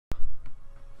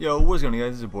Yo, what's going on, guys?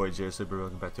 This is your boy Jay Super.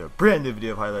 Welcome back to a brand new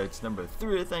video of highlights number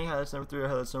 3. I think highlights number 3 or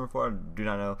highlights number 4. I do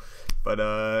not know, but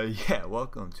yeah,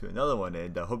 welcome to another one.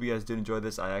 And I hope you guys did enjoy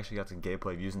this. I actually got some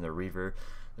gameplay of using the Reaver.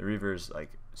 The Reaver is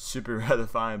like super rather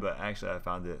fine, but actually I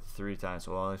found it 3 times.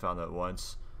 So I only found it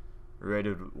once.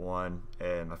 Rated 1,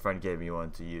 and my friend gave me one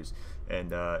to use,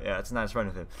 and yeah, it's a nice friend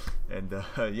of him.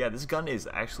 And yeah, this gun is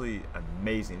actually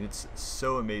amazing. It's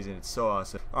so amazing. It's so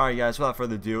awesome. Alright guys, without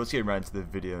further ado, let's get right into the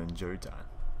video and enjoy your time.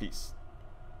 Peace.